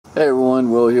Hey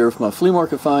everyone, Will here with my flea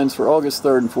market finds for August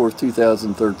 3rd and 4th,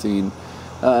 2013.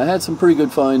 I had some pretty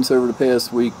good finds over the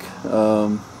past week.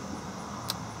 Not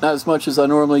as much as I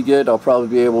normally get. I'll probably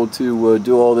be able to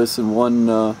do all this in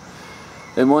one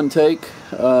take.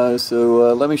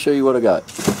 So let me show you what I got.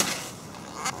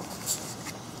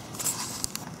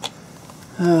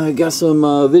 I got some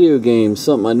video games,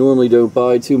 something I normally don't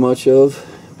buy too much of,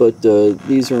 but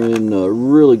these are in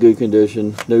really good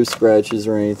condition. No scratches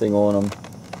or anything on them.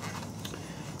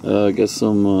 I got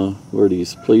some, what are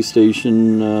these,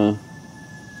 PlayStation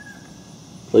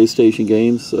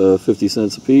games, 50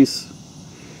 cents a piece.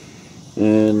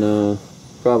 And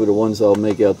probably the ones I'll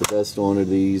make out the best on are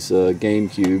these Game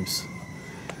Cubes.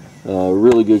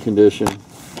 Really good condition.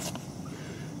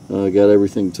 Got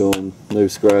everything to them, no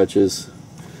scratches.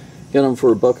 Got them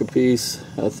for $1 a piece.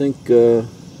 I think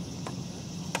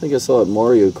I saw at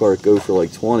Mario Kart go for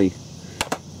like 20.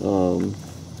 So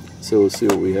we'll see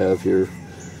what we have here.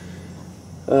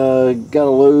 Got a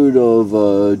load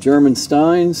of German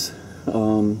Steins.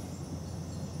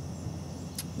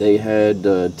 They had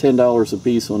 $10 a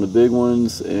piece on the big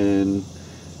ones and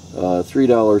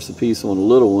 $3 a piece on the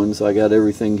little ones. I got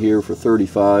everything here for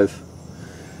 $35.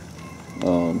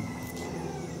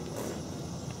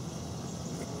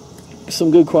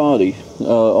 Some good quality.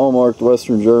 All marked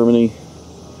Western Germany.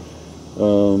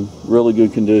 Really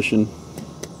good condition.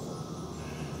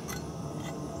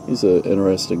 He's an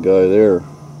interesting guy there.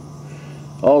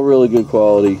 All really good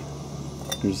quality.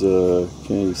 There's a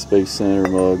Kennedy Space Center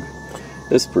mug.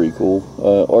 That's pretty cool.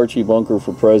 Archie Bunker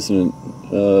for president,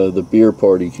 the beer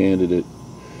party candidate.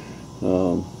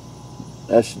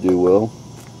 That should do well.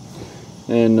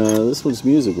 And this one's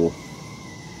musical.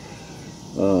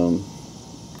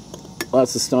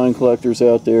 Lots of Stein collectors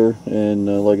out there, and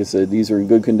like I said, these are in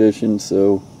good condition,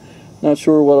 so not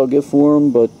sure what I'll get for them,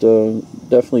 but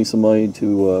definitely some money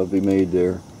to be made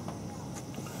there.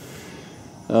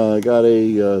 I got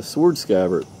a sword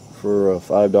scabbard for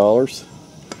 $5.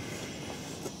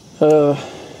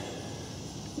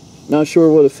 Not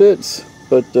sure what it fits,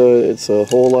 but it's a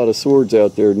whole lot of swords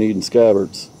out there needing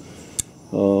scabbards.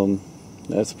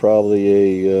 That's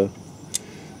probably a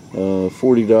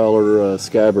 $40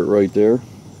 scabbard right there.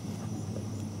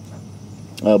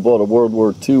 I bought a World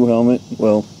War II helmet.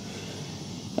 Well,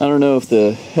 I don't know if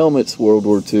the helmet's World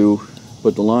War II,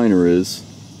 but the liner is.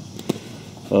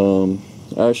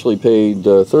 I actually paid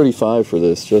 $35 for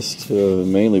this, just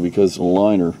mainly because of the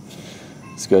liner.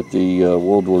 It's got the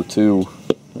World War II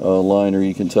liner.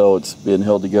 You can tell it's been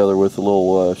held together with a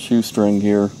little shoestring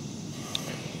here,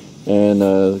 and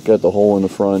got the hole in the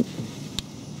front.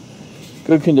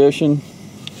 Good condition.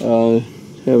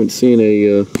 Haven't seen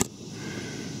a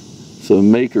some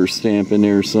maker stamp in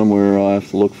there somewhere. I'll have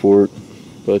to look for it.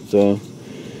 But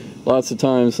lots of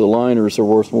times the liners are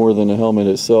worth more than the helmet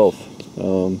itself.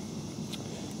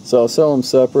 So I'll sell them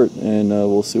separate, and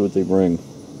we'll see what they bring.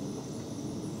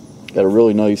 Got a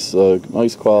really nice,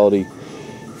 nice quality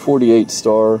 48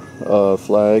 star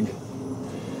flag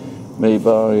made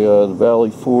by the Valley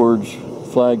Forge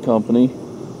Flag Company.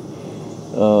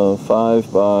 5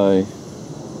 by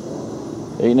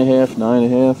 8.5,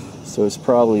 9.5. So it's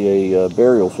probably a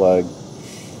burial flag.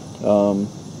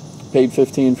 Paid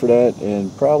 $15 for that,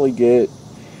 and probably get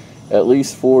at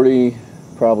least 40,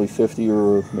 probably 50,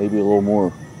 or maybe a little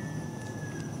more.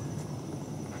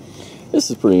 This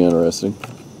is pretty interesting.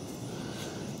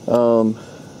 The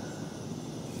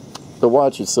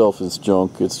watch itself is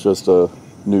junk. It's just a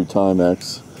new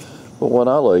Timex. But what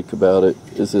I like about it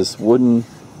is this wooden.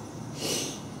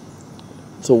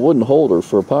 It's a wooden holder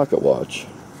for a pocket watch.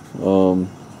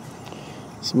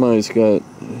 Somebody's got a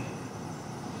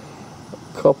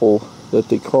couple that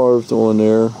they carved on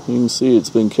there. You can see it's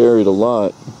been carried a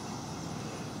lot.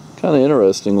 Kind of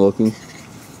interesting looking.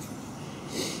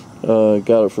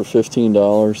 Got it for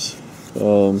 $15.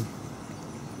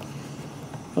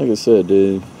 Like I said,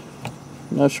 I'm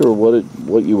not sure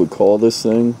what you would call this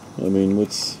thing. I mean,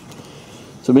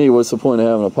 to me, what's the point of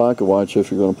having a pocket watch if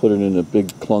you're going to put it in a big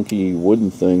clunky wooden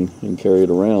thing and carry it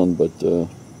around? But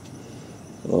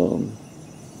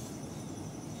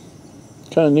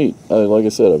kind of neat. Like I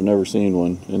said, I've never seen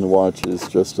one, and the watch is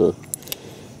just a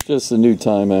new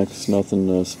Timex,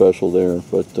 nothing special there.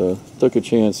 But took a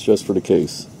chance just for the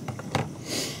case.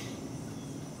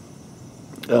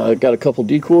 I got a couple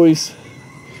decoys.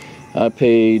 I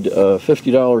paid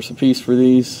 $50 a piece for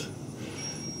these.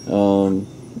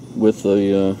 With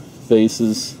the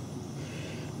faces.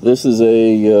 This is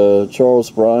a Charles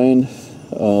Bryan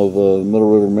of Middle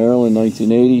River, Maryland,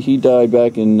 1980. He died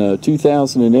back in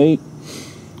 2008.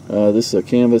 This is a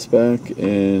canvas back,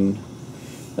 and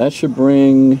that should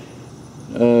bring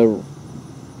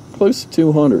close to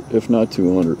 200, if not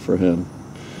 200 for him.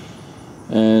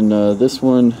 And this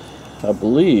one, I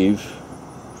believe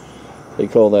they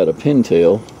call that a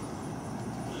pintail.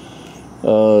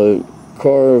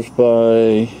 Carved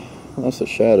by lots of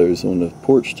shadows on the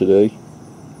porch today.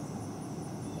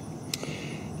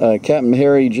 Captain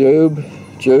Harry Jobs,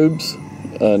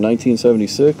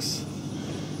 1976.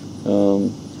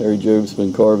 Harry Jobs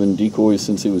been carving decoys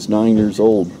since he was 9 years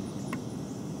old.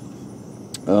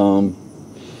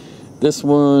 This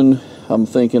one, I'm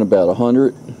thinking about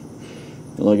 100.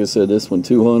 And like I said, this one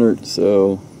 200.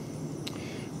 So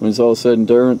when it's all said and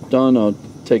done, I'll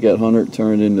take that 100,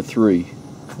 turn it into 3.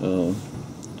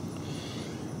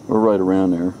 We're right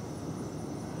around there.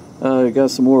 I got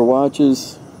some more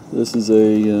watches. This is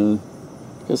a, I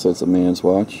guess that's a man's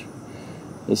watch.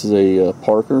 This is a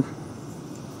Parker.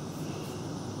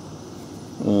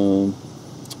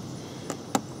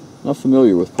 Not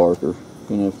familiar with Parker.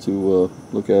 Gonna have to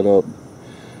look that up.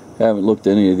 Haven't looked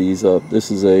any of these up.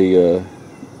 This is a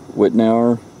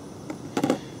Wittenauer,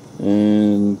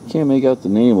 and can't make out the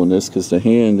name on this because the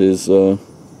hand is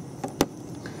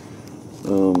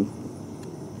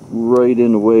right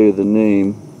in the way of the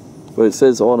name, but it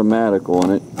says automatic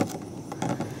on it,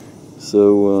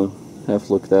 so have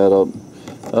to look that up.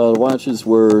 The watches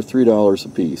were $3 a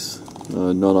piece.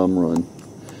 None of them run.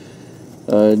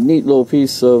 Neat little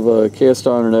piece of cast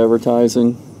iron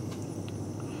advertising.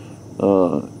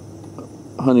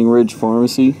 Hunting Ridge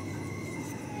Pharmacy.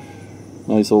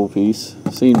 Nice old piece.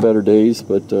 Seen better days,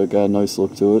 but got a nice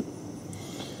look to it.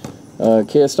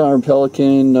 Cast iron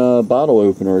Pelican bottle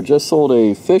opener. Just sold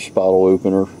a fish bottle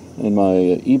opener in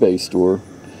my eBay store.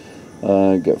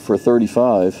 Got for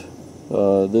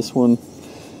 $35. This one,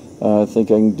 I think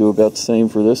I can do about the same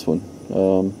for this one.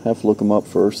 Have to look them up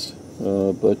first,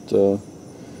 but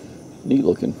neat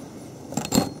looking.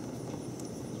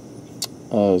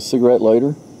 Cigarette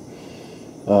lighter.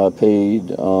 Paid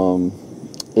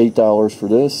 $8 for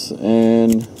this,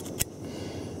 and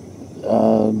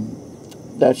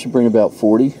that should bring about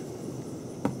 40.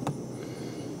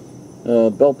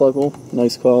 Belt buckle,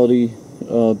 nice quality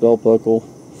belt buckle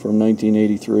from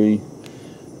 1983.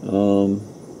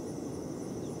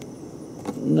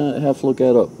 Have to look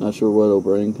that up. Not sure what it'll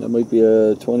bring. That might be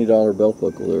a $20 belt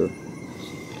buckle there.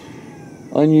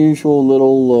 Unusual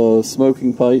little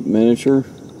smoking pipe miniature.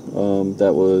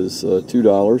 That was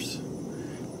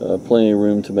 $2. Plenty of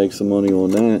room to make some money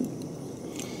on that.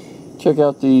 Check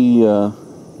out the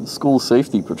School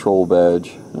Safety Patrol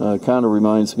badge. Kind of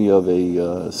reminds me of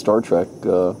a Star Trek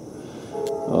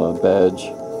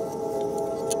badge.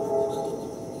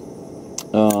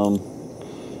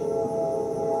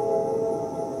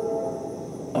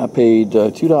 I paid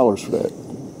 $2 for that.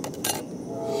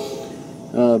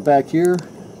 Back here,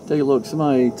 take a look.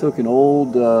 Somebody took an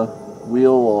old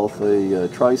wheel off a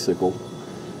tricycle,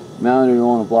 mounted it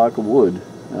on a block of wood.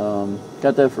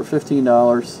 Got that for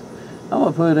 $15. I'm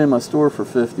gonna put it in my store for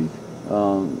 $50.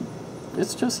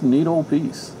 It's just a neat old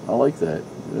piece. I like that.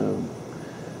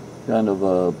 Kind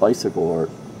of bicycle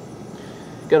art.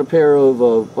 Got a pair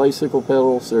of bicycle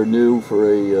pedals. They're new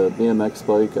for a BMX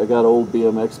bike. I got an old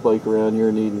BMX bike around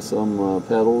here needing some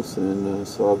pedals, and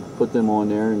so I put them on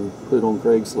there and put it on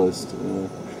Craigslist.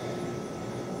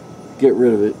 Get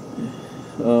rid of it.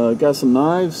 Got some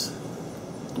knives.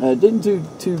 I didn't do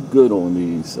too good on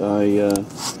these. I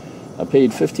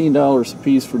paid $15 a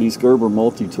piece for these Gerber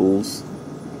multi-tools.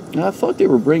 I thought they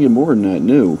were bringing more than that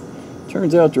new.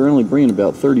 Turns out they're only bringing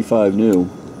about 35 new.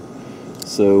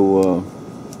 So,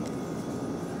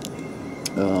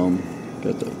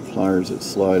 got the pliers that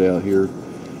slide out here.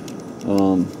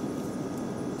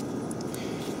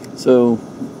 So,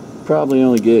 probably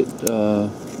only get, put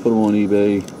them on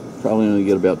eBay, probably only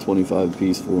get about 25 a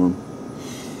piece for them.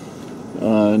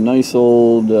 Nice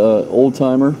old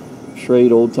old-timer,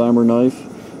 Schrade old-timer knife.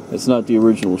 It's not the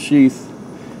original sheath.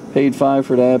 Paid $5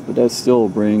 for that, but that still will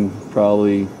bring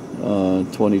probably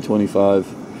 20, 25.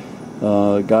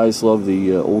 Guys love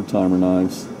the old-timer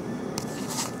knives.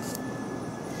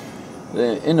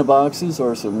 In the boxes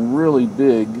are some really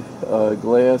big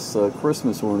glass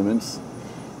Christmas ornaments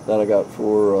that I got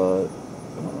for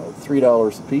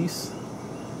 $3 a piece.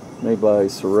 Made by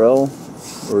Sorel,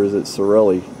 or is it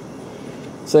Sorelli?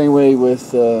 Same way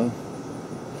with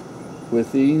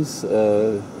these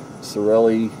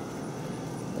Sorelli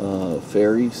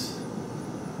fairies.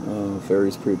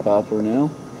 Fairies pretty popular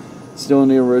now. Still in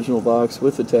the original box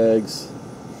with the tags.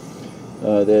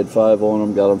 They had 5 on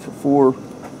them, got them for 4.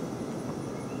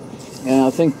 And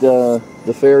I think the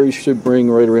fairies should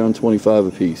bring right around 25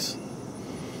 a piece.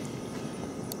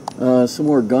 Some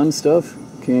more gun stuff.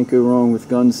 Can't go wrong with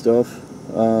gun stuff.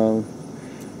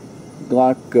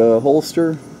 Glock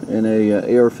holster and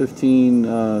a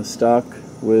AR-15 stock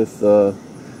with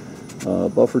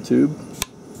buffer tube.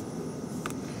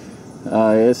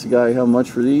 I asked the guy how much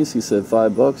for these. He said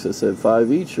 $5. I said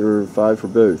 5 each or 5 for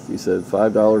both. He said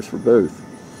 $5 for both.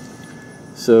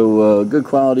 So good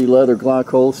quality leather Glock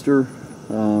holster,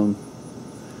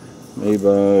 made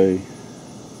by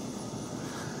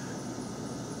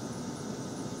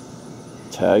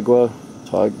Tagua.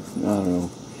 I don't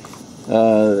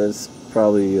know. That's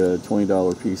probably a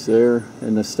 $20 piece there.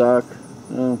 And the stock,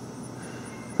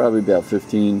 probably about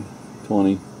 15,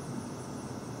 20.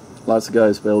 Lots of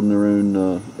guys building their own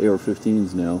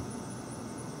AR-15s now.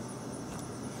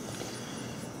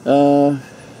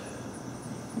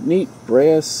 Neat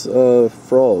brass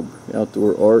frog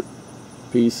outdoor art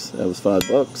piece. That was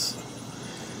 $5.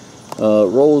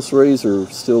 Rolls razor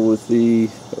still with the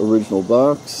original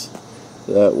box.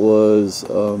 That was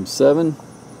 $7.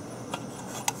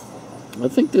 I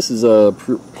think this is a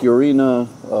Purina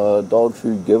dog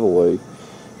food giveaway.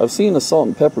 I've seen the salt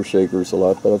and pepper shakers a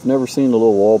lot, but I've never seen the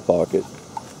little wall pocket.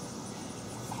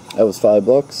 That was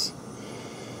 $5.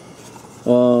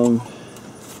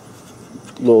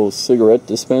 Little cigarette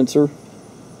dispenser.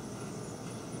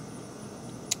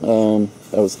 That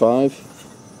was $5.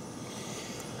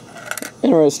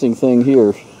 Interesting thing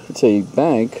here. It's a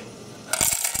bank.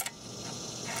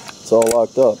 It's all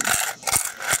locked up.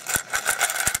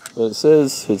 But it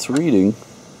says it's reading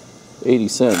 80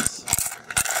 cents.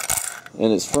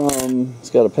 And it's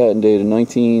got a patent date of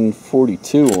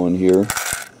 1942 on here.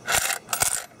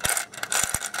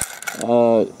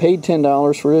 Paid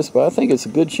 $10 for this, but I think it's a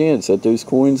good chance that those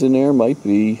coins in there might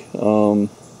be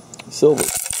silver.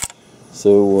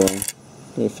 So I'm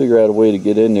going to figure out a way to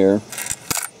get in there.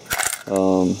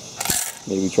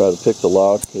 Maybe try to pick the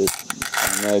lock. I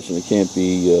imagine it can't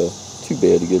be too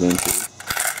bad to get into.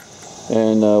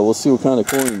 And we'll see what kind of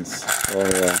coins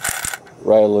are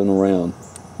rattling around.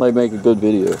 Might make a good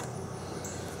video.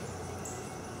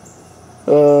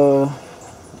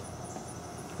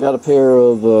 Got a pair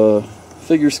of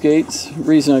figure skates. The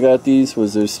reason I got these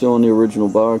was they're still in the original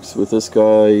box with this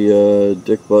guy,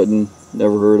 Dick Button.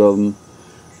 Never heard of him.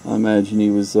 I imagine he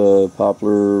was a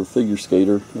popular figure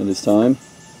skater in his time.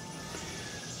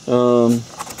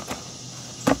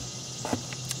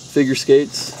 Figure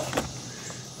skates.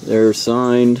 They're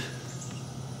signed.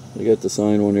 I got the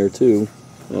sign on there too.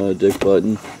 Dick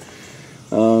Button.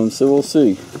 So we'll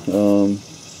see.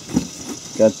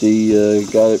 Got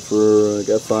it for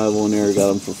got 5 on there. Got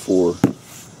them for 4.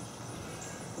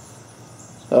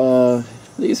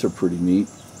 These are pretty neat.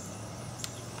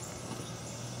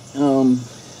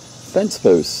 Fence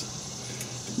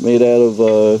posts made out of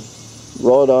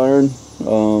wrought iron.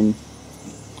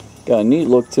 Got a neat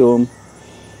look to them.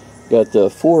 Got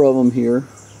 4 of them here.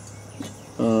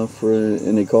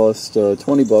 And they cost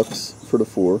 $20 for the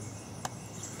 4.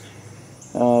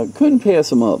 Couldn't pass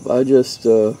them up. I just,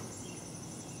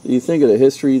 you think of the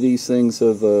history of these things,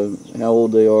 of how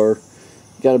old they are.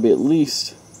 Got to be at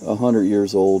least 100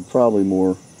 years old, probably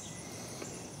more.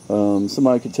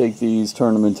 Somebody could take these,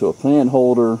 turn them into a plant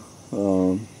holder.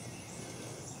 I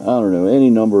don't know, any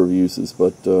number of uses,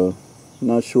 but I'm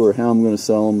not sure how I'm going to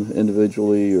sell them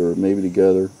individually or maybe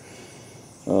together.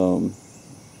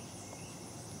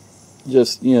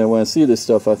 Just, you know, when I see this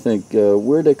stuff, I think,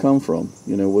 where'd they come from?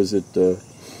 You know, was it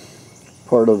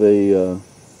part of a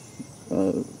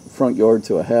front yard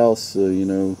to a house? You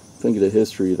know, think of the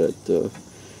history that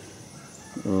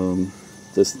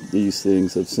these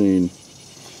things I've seen.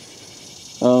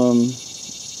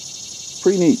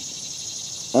 Pretty neat.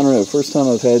 I don't know, first time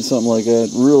I've had something like that,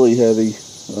 really heavy.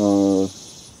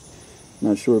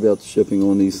 Not sure about the shipping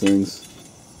on these things,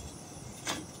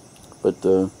 but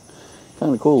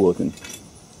kind of cool looking.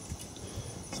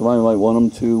 Somebody might want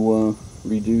them to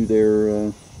redo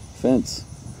their fence.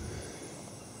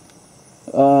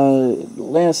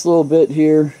 Last little bit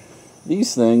here,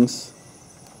 these things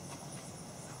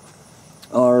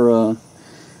are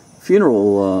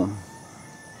funeral,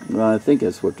 I think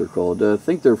that's what they're called. I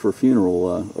think they're for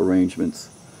funeral arrangements.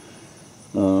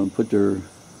 Put there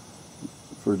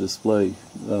for display,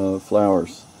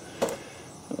 flowers.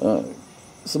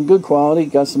 Some good quality,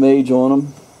 got some age on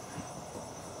them.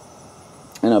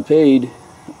 And I paid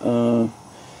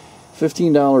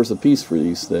 $15 a piece for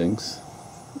these things.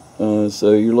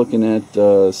 So you're looking at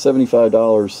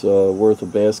 $75 worth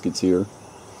of baskets here.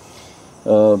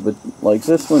 But like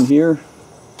this one here,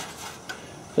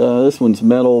 this one's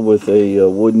metal with a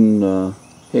wooden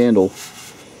handle.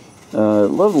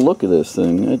 Love the look of this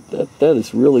thing. That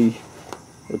is really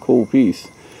a cool piece.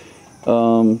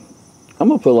 I'm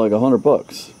gonna put like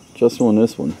 $100 just on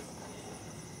this one.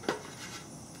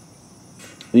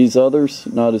 These others,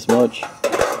 not as much,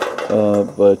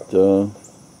 but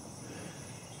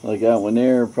like that one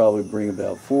there, probably bring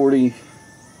about 40.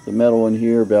 The metal one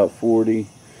here, about 40.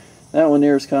 That one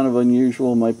there is kind of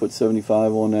unusual, might put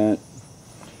 75 on that.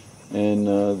 And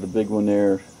the big one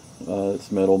there,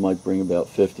 this metal might bring about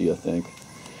 50, I think.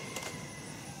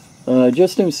 I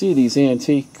just don't see these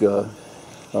antique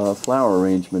flower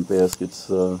arrangement baskets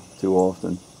too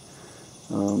often.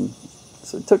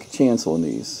 So I took a chance on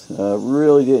these.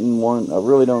 Really didn't want. I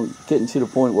really don't getting to the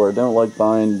point where I don't like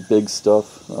buying big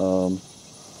stuff.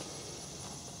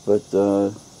 But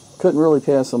couldn't really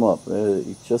pass them up.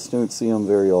 You just don't see them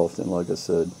very often, like I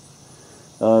said.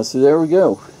 So there we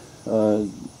go.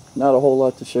 Not a whole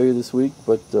lot to show you this week,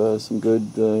 but some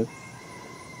good,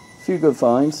 few good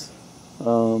finds.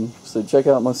 So check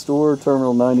out my store,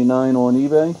 Terminal 99 on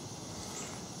eBay,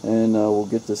 and we'll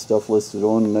get this stuff listed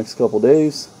on the next couple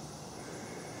days.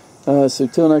 So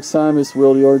till next time, it's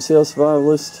Will the Yard Sale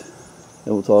Survivalist,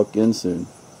 and we'll talk again soon.